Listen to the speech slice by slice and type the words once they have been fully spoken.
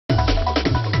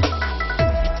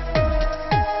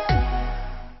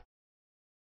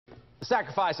The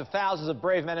sacrifice of thousands of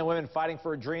brave men and women fighting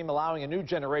for a dream, allowing a new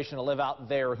generation to live out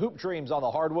their hoop dreams on the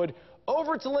hardwood.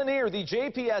 Over to Lanier, the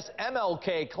JPS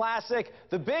MLK Classic.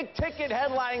 The big ticket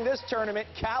headlining this tournament,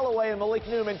 Callaway and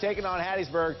Newman taking on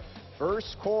Hattiesburg.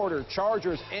 First quarter,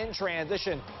 Chargers in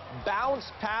transition.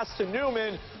 Bounce pass to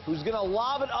Newman, who's going to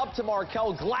lob it up to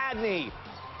Markel Gladney.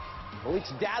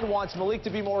 Malik's dad wants Malik to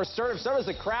be more assertive. So does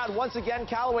the crowd. Once again,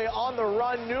 Callaway on the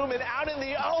run. Newman out in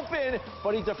the open,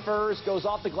 but he defers, goes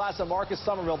off the glass of Marcus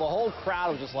Somerville. The whole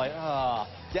crowd was just like,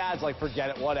 Dad's like, forget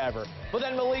it, whatever. But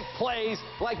then Malik plays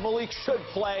like Malik should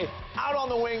play. Out on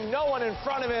the wing, no one in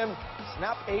front of him.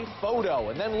 Snap a photo.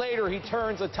 And then later he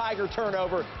turns a Tiger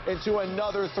turnover into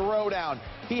another throwdown.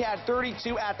 He had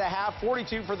 32 at the half,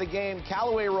 42 for the game.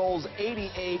 Callaway rolls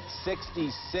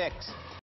 88-66.